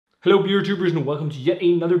Hello beer tubers and welcome to yet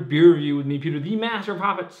another beer review with me, Peter, the Master of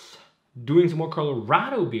Puppets, doing some more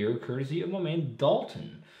Colorado beer courtesy of my man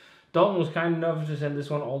Dalton. Dalton was kind enough to send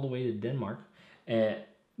this one all the way to Denmark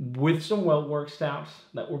with some well-worked stouts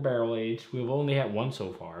that were barrel-aged. We've only had one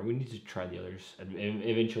so far. We need to try the others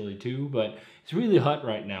eventually too, but it's really hot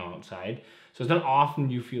right now outside, so it's not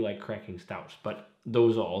often you feel like cracking stouts, but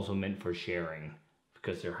those are also meant for sharing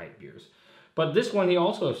because they're hype beers. But this one he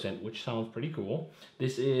also sent, which sounds pretty cool.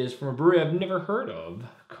 This is from a brewery I've never heard of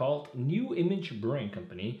called New Image Brewing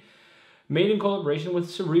Company, made in collaboration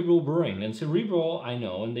with Cerebral Brewing. And Cerebral, I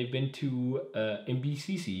know, and they've been to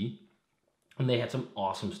MBCC, and they had some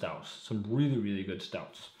awesome stouts, some really, really good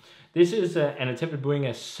stouts. This is an attempt at brewing a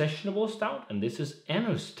sessionable stout, and this is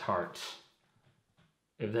ANUSTART,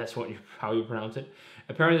 if that's how you pronounce it.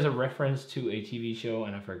 Apparently there's a reference to a TV show,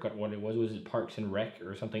 and I forgot what it was. Was it Parks and Rec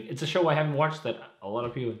or something? It's a show I haven't watched that a lot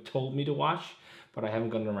of people have told me to watch, but I haven't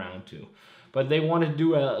gotten around to. But they want to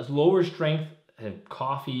do a lower strength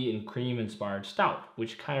coffee and cream inspired stout,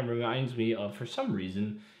 which kind of reminds me of, for some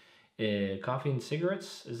reason, Coffee and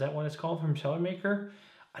Cigarettes. Is that what it's called from Cellar Maker?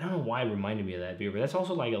 I don't know why it reminded me of that beer, but that's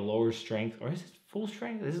also like a lower strength, or is it full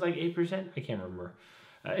strength? Is it like 8%? I can't remember.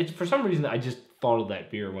 It's for some reason I just thought of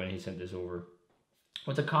that beer when he sent this over.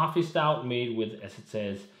 It's a coffee stout made with, as it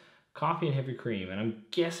says, coffee and heavy cream, and I'm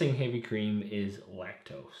guessing heavy cream is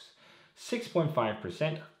lactose.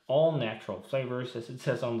 6.5%, all natural flavors, as it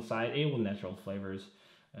says on the side, able natural flavors.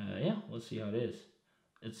 Yeah, let's see how it is.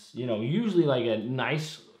 It's, you know, usually like a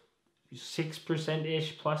nice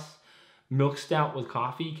 6%-ish plus milk stout with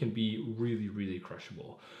coffee can be really, really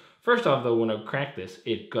crushable. First off, though, when I cracked this,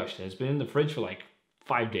 it gushed, and it's been in the fridge for like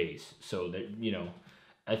 5 days, so that, you know,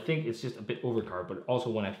 I think it's just a bit overcarb, but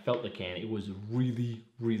also when I felt the can, it was really,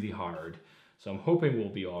 really hard. So I'm hoping we'll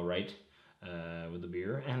be all right with the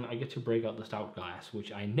beer, and I get to break out the stout glass,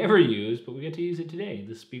 which I never use, but we get to use it today,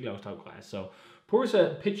 the Speed Out stout glass. So pours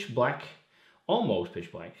a pitch black, almost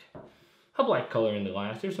pitch black, a black color in the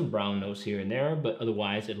glass. There's some brown notes here and there, but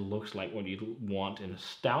otherwise it looks like what you'd want in a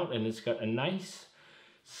stout, and it's got a nice,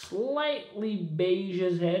 slightly beige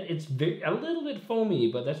head. It's a little bit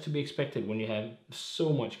foamy, but that's to be expected when you have so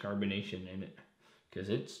much carbonation in it, because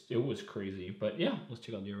it was crazy. But yeah, let's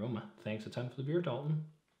check out the aroma. Thanks a ton for the beer, Dalton.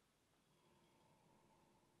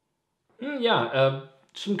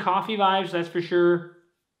 Some coffee vibes, that's for sure.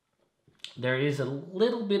 There is a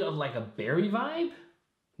little bit of like a berry vibe,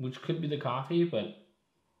 which could be the coffee, but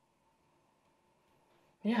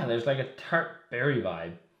yeah, there's like a tart berry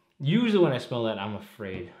vibe. Usually when I smell that, I'm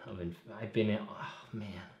afraid of it. Oh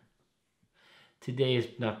man. Today has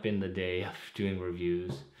not been the day of doing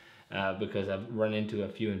reviews because I've run into a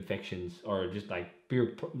few infections, or just like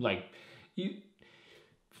beer,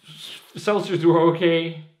 seltzers were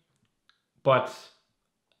okay, but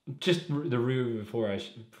just the review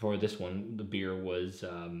before this one, the beer was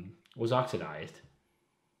oxidized.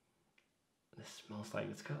 This smells like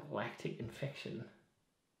it's got a lactic infection.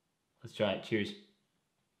 Let's try it. Cheers.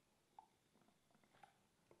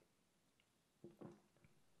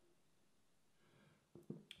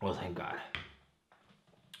 Well, thank God.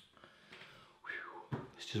 Whew.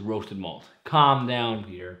 It's just roasted malt. Calm down,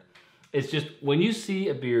 Peter. It's just, when you see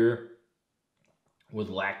a beer with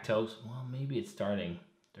lactose, well, maybe it's starting.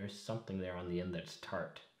 There's something there on the end that's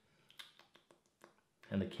tart.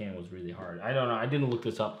 And the can was really hard. I don't know. I didn't look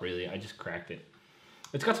this up, really. I just cracked it.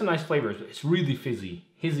 It's got some nice flavors, but it's really fizzy.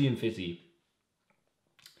 Hizzy and fizzy.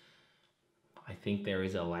 I think there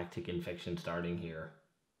is a lactic infection starting here.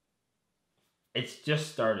 It's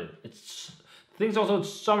just started. Things also, it's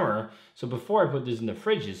summer, so before I put this in the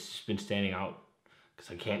fridge, it's been standing out because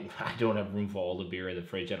I don't have room for all the beer in the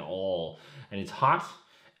fridge at all. And it's hot,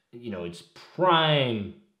 you know, it's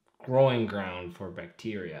prime growing ground for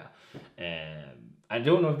bacteria. And I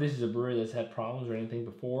don't know if this is a brewery that's had problems or anything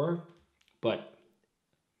before, but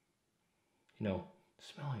you know,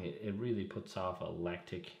 smelling it, it really puts off a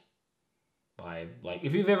lactic vibe. Like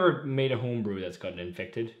if you've ever made a home brew that's gotten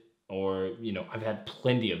infected, or, you know, I've had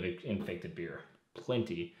plenty of infected beer.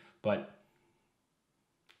 Plenty. But,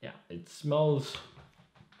 yeah, it smells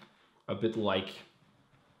a bit like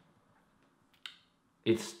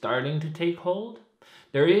it's starting to take hold.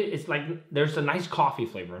 There's a nice coffee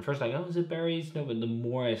flavor. And first, like, oh, is it berries? No, but the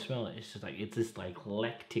more I smell it, it's just like, it's this, like,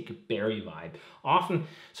 lactic berry vibe. Often,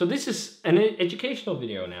 so this is an educational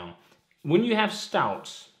video now. When you have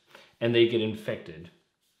stouts and they get infected,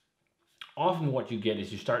 often what you get is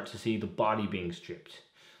you start to see the body being stripped.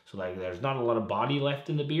 So like there's not a lot of body left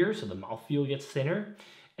in the beer, so the mouthfeel gets thinner.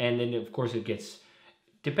 And then of course it gets,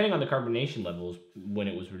 depending on the carbonation levels when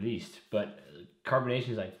it was released, but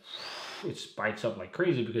carbonation is like it spikes up like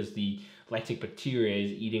crazy because the lactic bacteria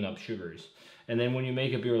is eating up sugars. And then when you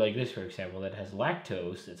make a beer like this, for example, that has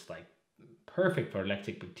lactose, it's like perfect for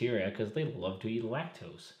lactic bacteria because they love to eat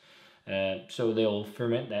lactose. So they'll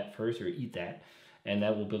ferment that first or eat that, and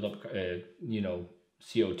that will build up, you know,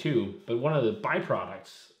 CO2. But one of the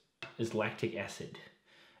byproducts is lactic acid.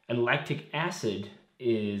 And lactic acid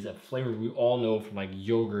is a flavor we all know from like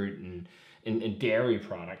yogurt and dairy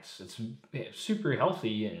products. It's super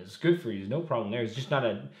healthy and it's good for you. There's no problem there. It's just not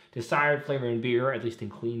a desired flavor in beer, at least in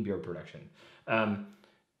clean beer production. And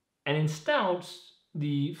in stouts,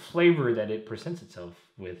 the flavor that it presents itself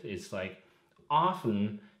with is like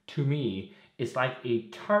often, to me, it's like a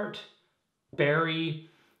tart berry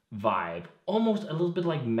vibe, almost a little bit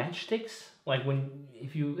like matchsticks. Like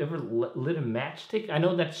if you ever lit a matchstick, I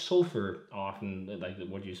know that's sulfur often, like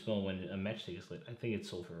what you smell when a matchstick is lit. I think it's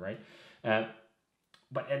sulfur, right?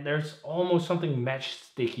 But there's almost something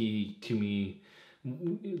matchsticky to me,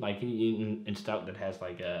 like in stout that has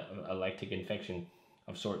like a lactic infection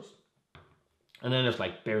of sorts. And then there's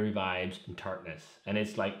like berry vibes and tartness, and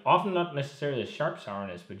it's like often not necessarily a sharp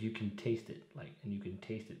sourness, but you can taste it, and you can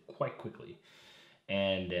taste it quite quickly.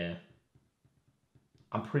 And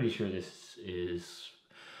I'm pretty sure this is,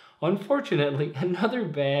 unfortunately, another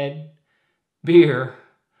bad beer,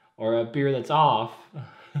 or a beer that's off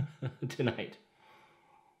tonight.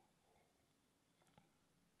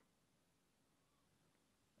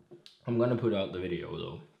 I'm gonna put out the video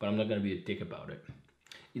though, but I'm not gonna be a dick about it.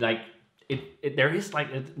 Like there is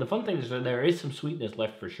like the fun thing is that there is some sweetness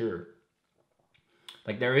left for sure.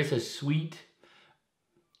 Like there is a sweet,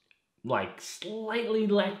 like slightly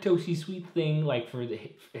lactosey sweet thing, like for the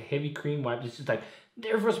heavy cream wipe. It's just like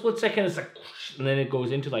there for a split second, it's like, whoosh, and then it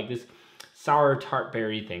goes into like this sour tart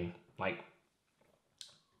berry thing, like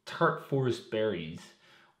tart forest berries.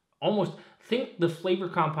 Almost think the flavor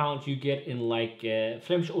compounds you get in like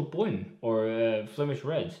Flemish Oat Boyn or Flemish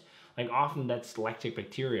Reds. Like often that's lactic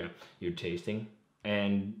bacteria you're tasting,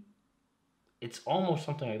 and it's almost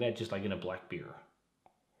something like that, just like in a black beer.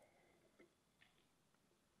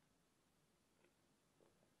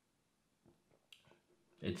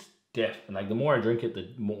 It's definitely, like the more I drink it, the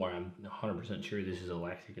more I'm 100% sure this is a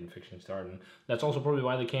lactic infection starting. That's also probably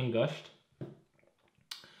why the can gushed.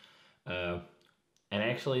 And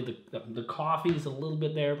actually the coffee is a little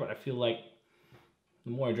bit there, but I feel like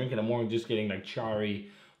the more I drink it, the more I'm just getting like charry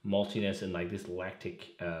maltiness and like this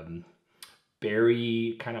lactic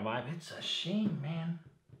berry kind of vibe. It's a shame, man.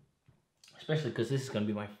 Especially because this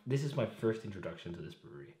is my first introduction to this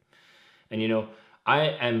brewery. And you know, I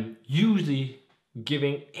am usually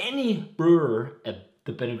giving any brewer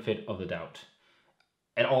the benefit of the doubt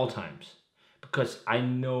at all times, because I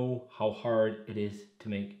know how hard it is to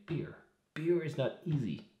make beer. Beer is not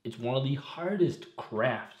easy. It's one of the hardest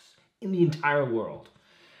crafts in the entire world.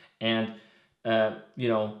 And, you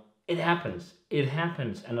know, it happens. It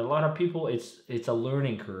happens. And a lot of people, it's a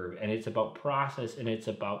learning curve, and it's about process, and it's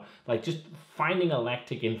about like just finding a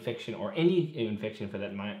lactic infection, or any infection for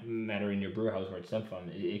that matter, in your brew house where it's stemmed from.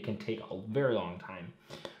 It can take a very long time.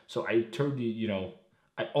 So I totally, you know,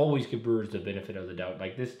 I always give brewers the benefit of the doubt.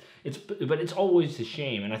 Like this, but it's always a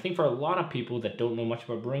shame. And I think for a lot of people that don't know much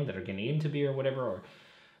about brewing, that are getting into beer or whatever, or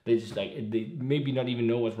they just like, they maybe not even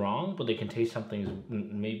know what's wrong, but they can taste something's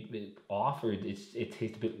maybe off, or it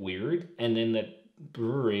tastes a bit weird, and then that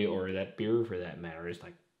brewery or that beer for that matter is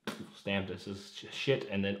like stamped as shit,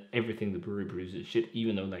 and then everything the brewery brews is shit,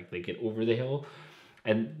 even though like they get over the hill.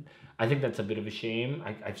 And I think that's a bit of a shame.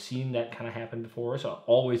 I've seen that kind of happen before, so I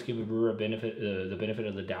always give a brewer the benefit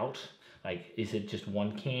of the doubt. Like, is it just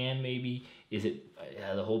one can maybe? Is it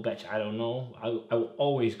the whole batch? I don't know. I will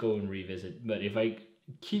always go and revisit, but if I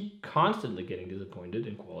keep constantly getting disappointed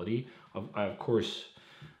in quality, I of course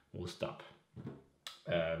will stop.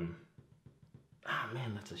 Man,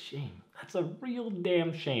 that's a shame. That's a real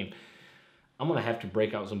damn shame. I'm gonna have to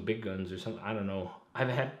break out some big guns or something. I don't know. I've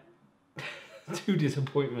had 2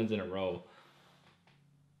 disappointments in a row.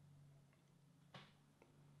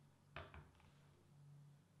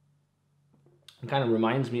 It kind of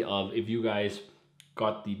reminds me of, if you guys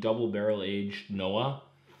got the double barrel aged Noah.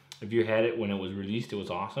 If you had it when it was released, it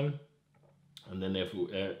was awesome. And then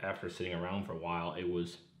after sitting around for a while, it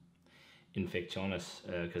was infectious,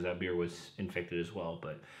 because that beer was infected as well.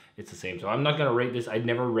 But it's the same. So I'm not gonna rate this. I'd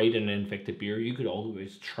never rate an infected beer. You could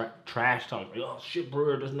always trash talk, like, oh shit,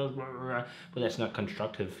 brewer doesn't know, blah, blah, blah. But that's not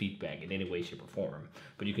constructive feedback in any way, shape, or form.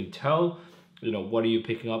 But you can tell, you know, what are you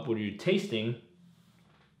picking up, what are you tasting,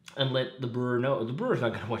 and let the brewer know. The brewer's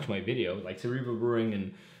not gonna watch my video. Like Cerebral Brewing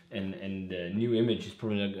and New Image is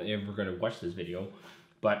probably not ever going to watch this video,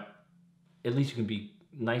 but at least you can be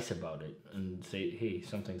nice about it and say, hey,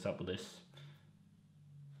 something's up with this.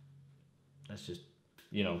 That's just,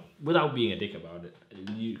 you know, without being a dick about it,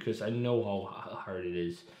 because I know how hard it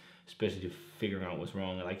is, especially to figuring out what's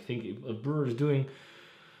wrong. And I think if a brewer is doing,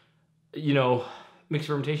 you know, mixed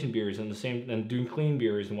fermentation beers and the same, and doing clean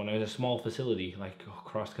beers, and when in a small facility, like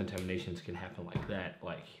cross contaminations can happen like that,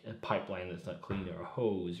 like a pipeline that's not clean, or a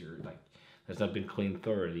hose, or like that's not been cleaned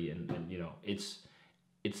thoroughly, and you know, it's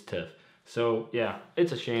tough. So yeah,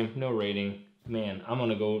 it's a shame. No rating. Man, I'm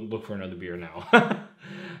gonna go look for another beer now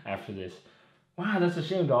after this. Wow, that's a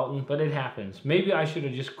shame, Dalton, but it happens. Maybe I should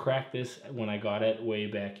have just cracked this when I got it way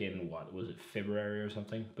back in, what was it, February or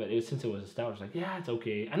something? But since it was a stout, it's like, yeah, it's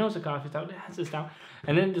okay. I know it's a coffee stout, yeah, it's a stout.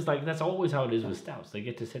 And then just like, that's always how it is with stouts. They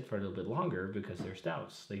get to sit for a little bit longer because they're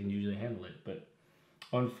stouts. They can usually handle it, but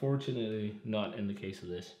unfortunately, not in the case of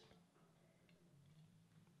this.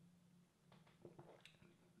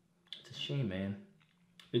 It's a shame, man.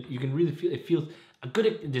 You can really feel, it feels, a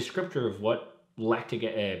good descriptor of what lactic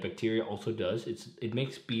bacteria also does, it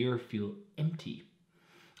makes beer feel empty.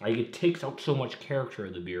 Like, it takes out so much character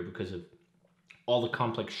of the beer because of all the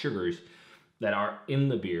complex sugars that are in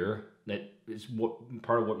the beer. That is what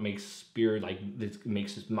part of what makes beer, like, this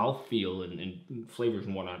makes its mouth feel and flavors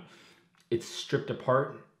and whatnot. It's stripped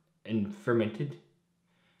apart and fermented,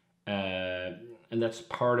 and that's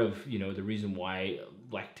part of, you know, the reason why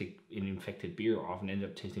lactic in infected beer often end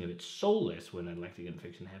up tasting a bit soulless when a lactic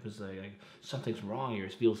infection happens. Like something's wrong here.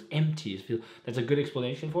 It feels empty. That's a good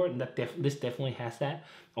explanation for it, and that this definitely has that.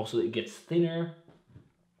 Also, it gets thinner,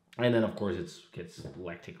 and then of course it gets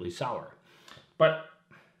lactically sour. But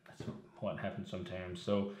that's what happens sometimes.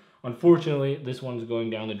 So unfortunately, this one's going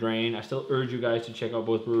down the drain. I still urge you guys to check out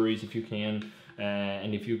both breweries if you can.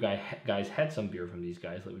 And if you guys had some beer from these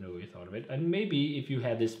guys, let me know what you thought of it. And maybe if you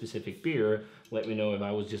had this specific beer, let me know if I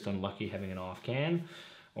was just unlucky having an off can,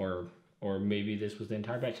 or maybe this was the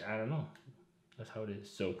entire batch. I don't know. That's how it is.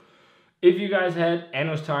 So if you guys had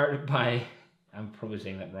ANUSTART by, I'm probably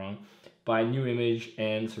saying that wrong, by New Image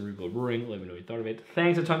and Cerebral Brewing, let me know what you thought of it.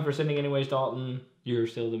 Thanks a ton for sending anyways, Dalton. You're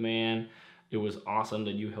still the man. It was awesome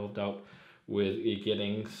that you helped out with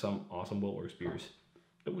getting some awesome Wiltworks beers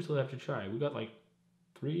that we still have to try. We got like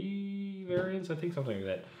 3 variants, I think, something like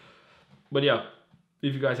that. But yeah,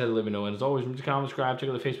 if you guys had to let me know. And as always, remember to comment, subscribe, check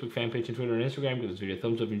out the Facebook fan page and Twitter and Instagram. Give this video a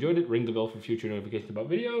thumbs up if you enjoyed it. Ring the bell for future notifications about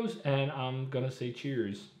videos. And I'm gonna say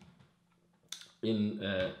cheers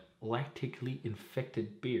in lactically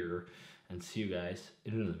infected beer. And see you guys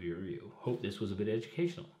in another beer review. Hope this was a bit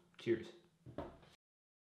educational. Cheers.